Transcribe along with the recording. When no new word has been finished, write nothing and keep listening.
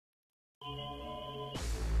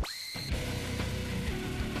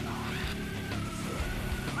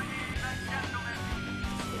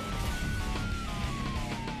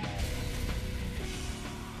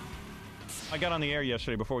I got on the air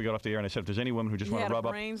yesterday before we got off the air, and I said, if there's any women who just want to rub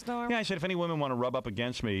up. Brainstorm? Yeah, I said, if any women want to rub up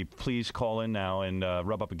against me, please call in now and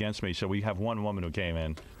rub up against me. So we have one woman who came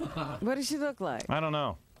in. What does she look like? I don't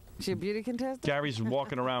know. Is she a beauty contestant? Gary's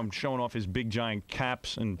walking around showing off his big giant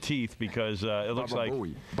caps and teeth because it looks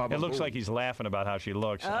like he's laughing about how she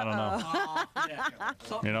looks. I don't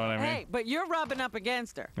know. You know what I mean? Hey, but you're rubbing up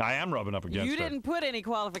against her. I am rubbing up against her. You didn't put any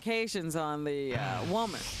qualifications on the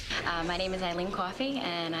woman. My name is Eileen Coffey,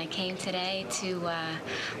 and I came today to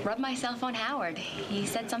rub myself on Howard. He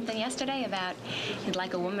said something yesterday about he'd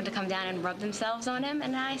like a woman to come down and rub themselves on him,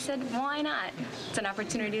 and I said, why not? It's an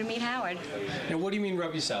opportunity to meet Howard. Now, what do you mean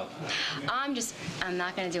rub yourself? I'm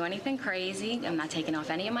not going to do anything crazy. I'm not taking off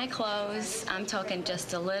any of my clothes. I'm talking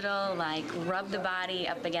just a little, like, rub the body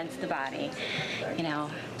up against the body. You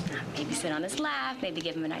know, maybe sit on his lap, maybe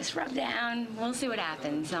give him a nice rub down. We'll see what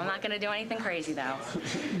happens. I'm not going to do anything crazy, though.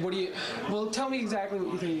 Well, tell me exactly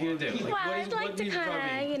what you think you're going to do. Well, I'd like to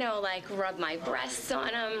kind of, you know, like, rub my breasts on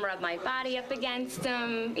him, rub my body up against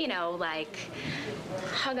him, you know, like,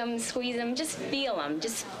 hug him, squeeze him, just feel him.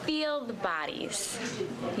 Just feel the bodies,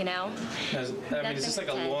 you know? Is this like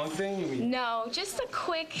a long thing? No, just a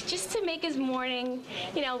quick, just to make his morning,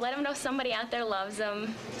 you know, let him know somebody out there loves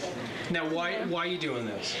him. Now, why are you doing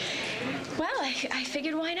this? Well, I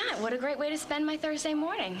figured why not? What a great way to spend my Thursday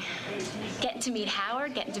morning. Getting to meet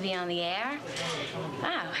Howard, getting to be on the air.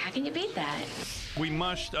 Wow, how can you beat that? We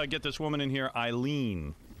must get this woman in here,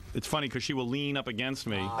 Eileen. It's funny because she will lean up against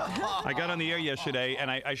me. I got on the air yesterday,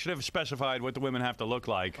 and I should have specified what the women have to look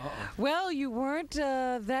like. Well, you weren't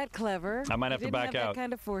that clever. I might have to back out. You didn't have that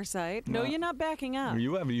kind of foresight. No, you're not backing out.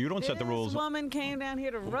 You don't set the rules. This woman came down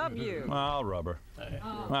here to rub you. I'll rub her.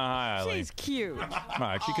 Hi, Eileen. She's cute. All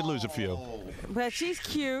right, she could lose a few. But she's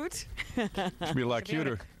cute. She'll be a lot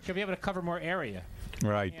cuter. She'll be able to cover more area.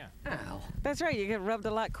 Right. Yeah. That's right. You get rubbed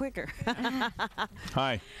a lot quicker.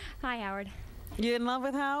 Hi. Hi, Howard. You in love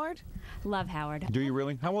with Howard? Love Howard. Do you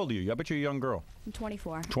really? How old are you? I bet you're a young girl. I'm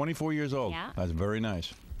 24. 24 years old. Yeah. That's very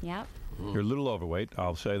nice. Yep. You're a little overweight.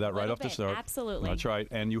 I'll say that right off the start. Absolutely. That's right.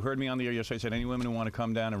 And you heard me on the air yesterday. I said any women who want to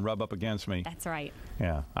come down and rub up against me. That's right.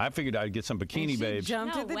 Yeah. I figured I'd get some bikini babes.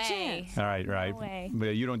 Jumped at the chance. All right. No way.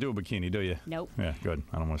 But you don't do a bikini, do you? Nope. Yeah, good.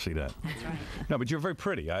 I don't want to see that. That's right. No, but you're very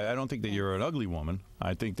pretty. I don't think that you're an ugly woman.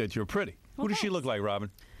 I think that you're pretty. Well, Who does she look like, Robin?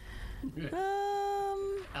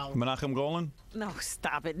 Menachem Golan? No,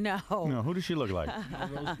 stop it. No. No, who does she look like?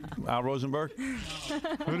 Al Rosenberg?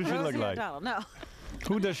 Who does she look like? No.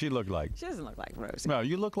 Who does she look like? She doesn't look like Rosie. No,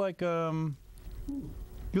 you look like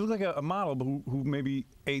you look like a model who maybe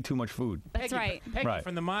ate too much food. That's right. Peggy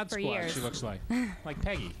from the Mod For Squad. years. She looks like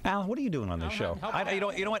Peggy. Al, what are you doing on this show?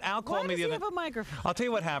 You know what? Al called me the other. Why does he have a microphone? I'll tell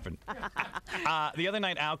you what happened. The other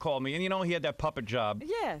night, Al called me, and you know he had that puppet job.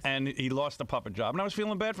 Yes. And he lost the puppet job, and I was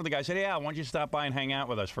feeling bad for the guy. I said, "Hey, Al, why don't you stop by and hang out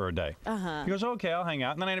with us for a day?" He goes, "Okay, I'll hang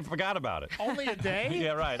out," and then I forgot about it. Only a day?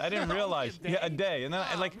 Yeah, right. I didn't realize. Yeah, a day, and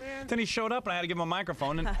then then he showed up, and I had to give him a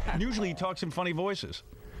microphone, and usually he talks in funny voices.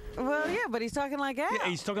 Well, yeah, but he's talking like Al. Yeah,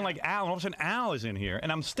 he's talking like Al, and all of a sudden Al is in here,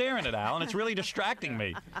 and I'm staring at Al, and it's really distracting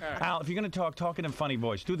me. Right. Al, if you're going to talk in a funny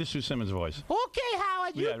voice. Do the Sue Simmons voice. Okay,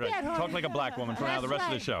 Howard, you bet, honey. Talk like a black woman for now the rest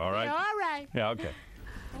of the show, all right? Yeah, all right. Yeah, okay.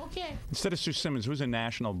 Okay. Instead of Sue Simmons, who's a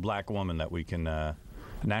national black woman that we can,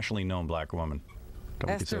 nationally known black woman?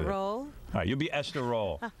 Esther Roll? All right, you'll be Esther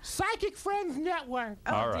Roll. Psychic Friends Network.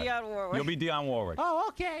 All right. Dionne Warwick. You'll be Dionne Warwick. Oh,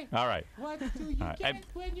 okay. All right. What do you get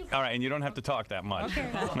when you... All right, and you don't have to talk that much. Okay.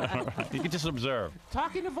 You can just observe.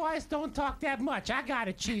 Talking to voice, don't talk that much. I got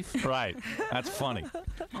it, Chief. Right. That's funny.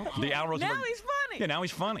 Okay. The Al Rosenberg. Now he's funny. Yeah, now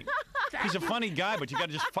he's funny. He's a funny guy, but you got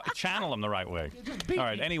to just channel him the right way. All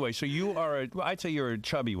right. Anyway, so you are I'd say you're a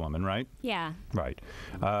chubby woman, right? Yeah. Right.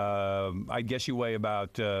 I guess you weigh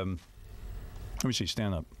about. Let me see.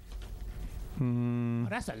 Stand up. Oh,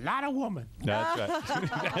 that's a lot of woman. That's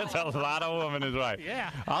right. That's a lot of woman is right. Yeah.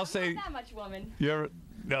 I'll say. Not that much woman. You're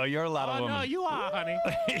a lot of woman. Oh, no, you are, honey.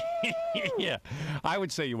 Yeah. I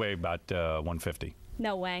would say you weigh about 150.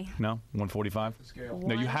 No way. No? 145?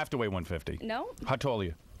 No, you have to weigh 150. No. How tall are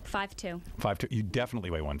you? 5'2". 5'2". You definitely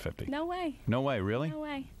weigh 150. No way. No way, really? No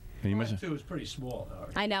way. You must 2 is pretty small, though.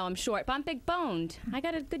 I know, I'm short, but I'm big boned. I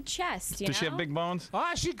got a good chest, you know? Does she have big bones?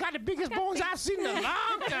 Oh, she got the biggest bones I've seen in a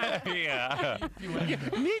long time. Yeah. You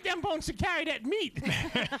need them bones to carry that meat.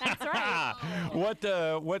 That's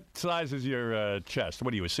right. What size is your chest?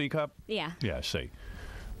 What are you, a C cup? Yeah. Yeah, C.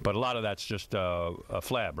 But a lot of that's just a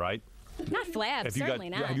flab, right? Not flab, certainly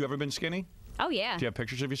not. Have you ever been skinny? Oh, yeah. Do you have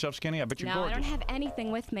pictures of yourself skinny? I bet you're No, gorgeous. I don't have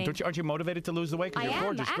anything with me. Aren't you motivated to lose the weight? Because you're a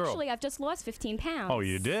gorgeous girl. Actually, I've just lost 15 pounds. Oh,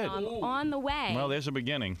 you did? So I'm on the way. Well, there's a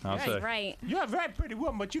beginning, I'll say. That's right. You're a very pretty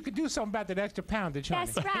woman, but you could do something about that extra poundage,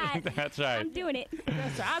 honey. That's right. That's right. I'm doing it.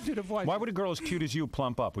 I'll do the voice. Why would a girl as cute as you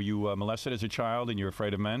plump up? Were you molested as a child and you're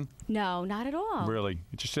afraid of men? No, not at all. Really?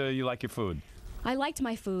 It's just you like your food? I liked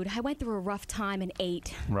my food. I went through a rough time and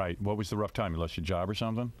ate. Right. What was the rough time? You lost your job or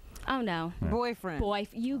something? Oh, no. Boyfriend.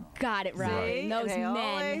 You got it right. See? Those they men.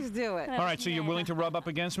 always do it. All right, so you're willing to rub up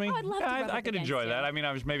against me? Oh, I'd love to rub I up could against enjoy you. that. I mean,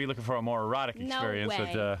 I was maybe looking for a more erotic No experience.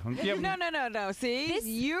 way. But, yeah, No. See?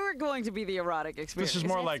 You're going to be the erotic experience. This is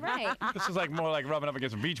more like right. this is like more like rubbing up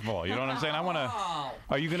against a beach ball. You know what I'm saying? I want to.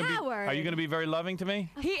 Are you gonna be very loving to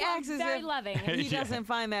me? He acts as very if loving. he doesn't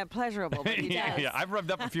find that pleasurable, but he does. Yeah, I've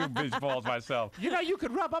rubbed up a few beach balls myself. You know, you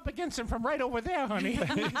could rub up against him from right over there, honey.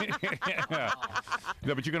 Yeah.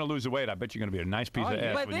 No, but you're gonna lose the weight. I bet you're gonna be a nice piece of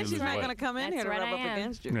ass But when then you she's lose the not weight. going to come in That's here to right, rub I up am.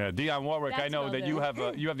 against you. Yeah, Dionne Warwick, I That's know what that I'll you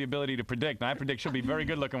do. have the ability to predict, and I predict she'll be very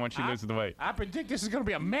good looking when she loses the weight. I predict this is going to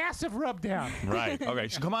be a massive rub down. Right. Okay.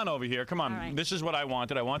 So come on over here. Come on. All right. This is what I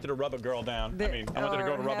wanted. I wanted to rub a girl down. I wanted a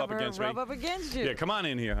girl to rub up against me. Rub up against you. Yeah. Come on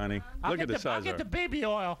in here, honey. Look at the size I'll of get her. the baby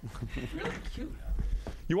oil.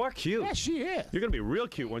 You are cute. Yeah, she is. You're gonna be real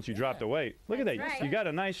cute once you drop the weight. Look at that. That's right. You got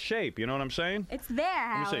a nice shape. You know what I'm saying? It's there,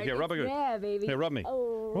 Howard. Let me see. Here, rub it's it. there, baby. Here, rub me.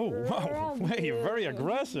 Oh, wow. Wait, you're very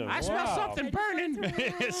aggressive. I smell Wow. something burning.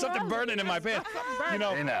 There's something burning in my pants. You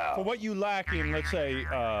know, for what you lack in, let's say,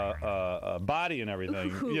 body and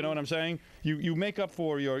everything. You know what I'm saying? You make up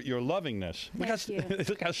for your lovingness.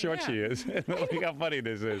 Look how short she is. Look how funny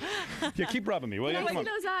this is. Yeah, keep rubbing me, will you? Can I Come see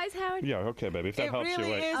on. those eyes, Howard? Yeah, okay, baby. If that It helps really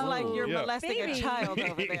you. is like you're Yeah. molesting a Baby. child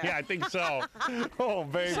over there. Yeah, I think so. Oh,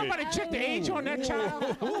 baby. Somebody check the age on that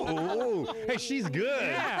child. Ooh. Hey, she's good.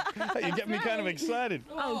 Yeah. You get me kind of excited.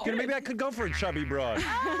 Maybe I could go for a chubby broad.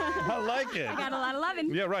 I like it. I got a lot of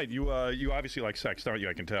loving. Yeah, right. You obviously like sex, don't you?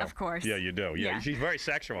 I can tell. Of course. Yeah, you do. Yeah, Yeah. she's very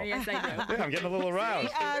sexual. Yes, I do. Yeah, I'm getting a little aroused.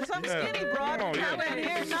 Some Yeah. skinny broad Oh, yeah. come in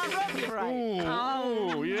here and not rub you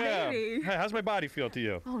right. Ooh, yeah. baby. Hey, how's my body feel to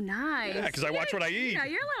you? Oh, nice. Yeah, because I watch what I eat. Yeah,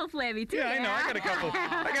 you're a little flabby, too. Yeah, I know. I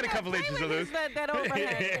got a couple inches of this. That overhang.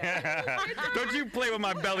 Yeah. Don't you play with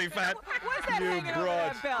my belly fat. What's that You hanging over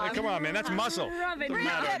broad. that belt? Hey, come on, man. That's muscle. Rub it. What's the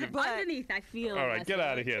matter with you? Butt. Underneath, I feel All right, get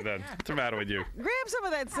out of here then. What's the matter with you? Grab some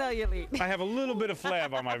of that cellulite. I have a little bit of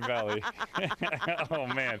flab on my belly. Oh,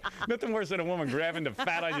 man. Nothing worse than a woman grabbing the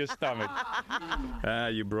fat on your stomach.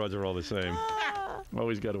 You broads are all the same.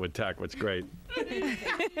 Always got to attack what's great.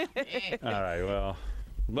 All right, well,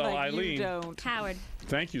 Like Eileen, you don't. Howard.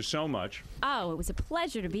 thank you so much. Oh, it was a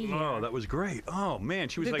pleasure to be here. Oh, that was great. Oh, man,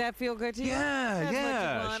 she was Did like... that feel good to you? Yeah, That's what you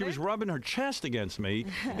yeah. She was wanted? rubbing her chest against me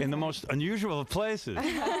in the most unusual of places.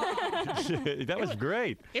 That was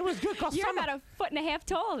great. It was good because You're about a foot and a half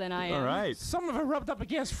taller than I am. All right. some of her rubbed up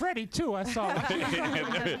against Freddie, too, I saw.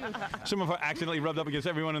 Some of her accidentally rubbed up against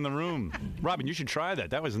everyone in the room. Robin, you should try that.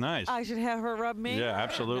 That was nice. I should have her rub me? Yeah,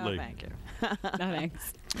 absolutely. No, thank you. No,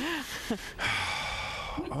 thanks.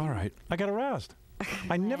 All right. I got aroused.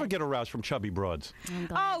 I never get aroused from chubby broads.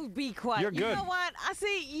 Oh, be quiet. You're You good. know what? I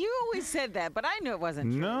see. You always said that, but I knew it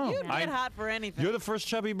wasn't true. No, You'd get hot for anything. You're the first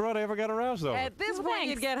chubby broad I ever got aroused over. At this Well, point, thanks.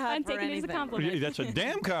 you'd get hot I'm for taking it as a anything. compliment. That's a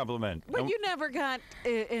damn compliment. But you never got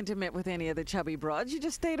intimate with any of the chubby broads. You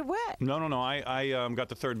just stayed away. No. I got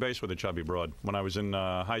to third base with a chubby broad when I was in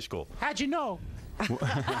high school. How'd you know? Well,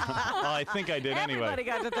 I think I did Everybody anyway.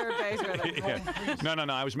 got to third base with her. Yeah.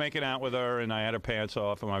 No. I was making out with her, and I had her pants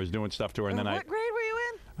off, and I was doing stuff to her, and then What grade were you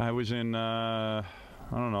in? I was in I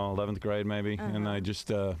don't know, 11th grade maybe, and I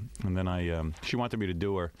just and then she wanted me to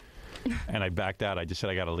do her, and I backed out. I just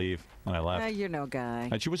said I got to leave, and I left. You're no guy.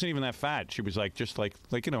 And she wasn't even that fat. She was just like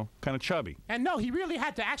you know, kind of chubby. And no, he really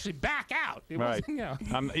had to actually back out. It Right.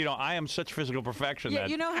 wasn't, I am such physical perfection Yeah, that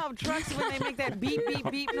you know how trucks, when they make that beep, beep,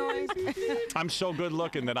 beep noise? I'm so good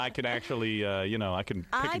looking that I can actually, I can pick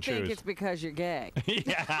I and think choose. it's because you're gay.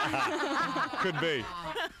 Yeah. Could be.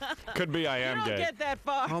 Could be I You am don't gay. get that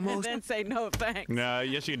far and then say no thanks. No,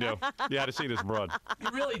 yes you do. You had to see this broad. You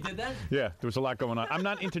really did that? Yeah, there was a lot going on. I'm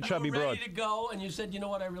not into chubby You were broad. ready to go, and you said, you know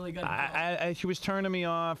what, I really got to go. She was turning me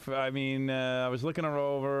off. I mean, I was looking her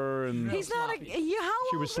over, and He's not a. How she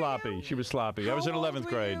old was were sloppy. you? She was sloppy. I was in How old 11th were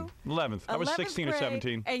grade. you? 11th. I was 11th 16 or grade,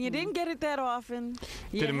 17. And you didn't get it that often.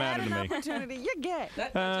 You Didn't had matter to an me. opportunity. You're gay.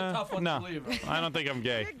 That's a tough one no, to believe. I don't think I'm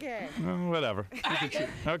gay. You're gay. Whatever.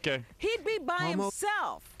 Okay. He'd be by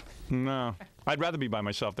himself. No. I'd rather be by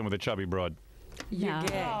myself than with a chubby broad. You're No.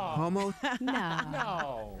 gay. Homo? No.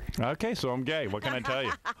 no. Okay, so I'm gay. What can I tell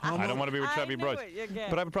you? I don't want to be with I chubby knew broads. it. You're gay.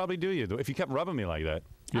 But I would probably do you if you kept rubbing me like that.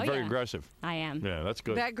 You're very aggressive. I am. Yeah, that's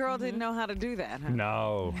good. That girl didn't know how to do that, huh?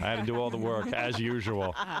 No, I had to do all the work as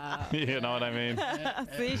usual. You know what I mean?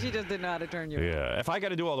 See, she just didn't know how to turn you on. Yeah, if I got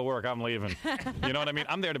to do all the work, I'm leaving. You know what I mean?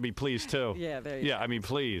 I'm there to be pleased too. Yeah, there you Yeah, I mean,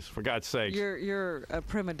 please, for God's sake. You're a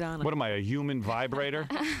prima donna. What am I, a human vibrator?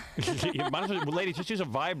 Ladies, just use a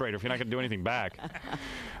vibrator if you're not going to do anything back.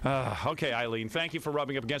 Okay, Eileen, thank you for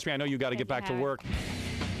rubbing up against me. I know you got to get back to work.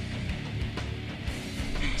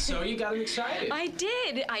 So you got him excited. I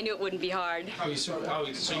did. I knew it wouldn't be hard. So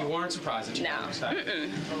you weren't surprised that you got him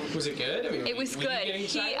excited? Was it good? I mean, It was were you good. getting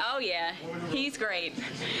excited? Oh yeah, he's great.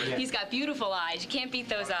 He's got beautiful eyes. You can't beat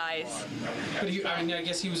those eyes. But I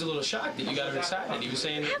guess he was a little shocked that you got him excited. He was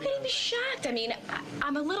saying, How could he be shocked? I mean,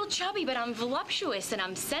 I'm a little chubby, but I'm voluptuous and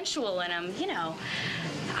I'm sensual and I'm,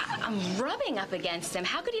 I'm rubbing up against him.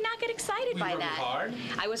 How could he not get excited by that? Hard?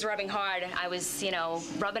 I was rubbing hard. I was,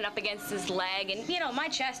 rubbing up against his leg, and my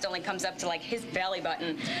chest only comes up to like his belly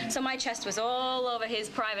button, so my chest was all over his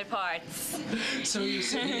private parts. So he was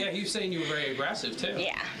saying you were very aggressive too.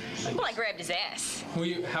 Yeah. Well, I grabbed his ass.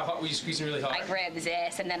 How hard were you squeezing really hard? I grabbed his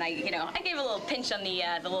ass, and then I gave a little pinch on the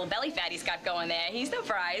little belly fat he's got going there. He's no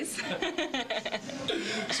prize.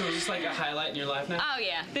 So is this like a highlight in your life now? Oh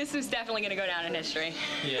yeah, this is definitely gonna go down in history.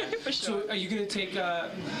 Yeah. For sure. So are you gonna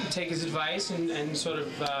take his advice and sort of?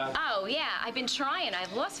 Oh yeah, I've been trying.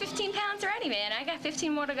 I've lost 15 pounds already, man. I got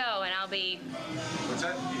 15 more to go, and I'll be. What's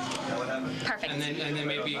that? What happened? Perfect. And then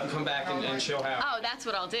maybe you can come back and show how. Oh, that's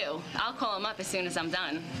what I'll do. I'll call him up as soon as I'm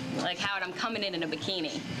done. Like, Howard, I'm coming in a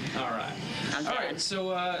bikini. All right. I'm All done. right.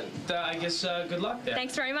 So I guess good luck there.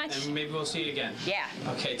 Thanks very much. And maybe we'll see you again. Yeah.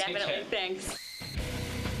 Okay. Definitely. Take care. Thanks.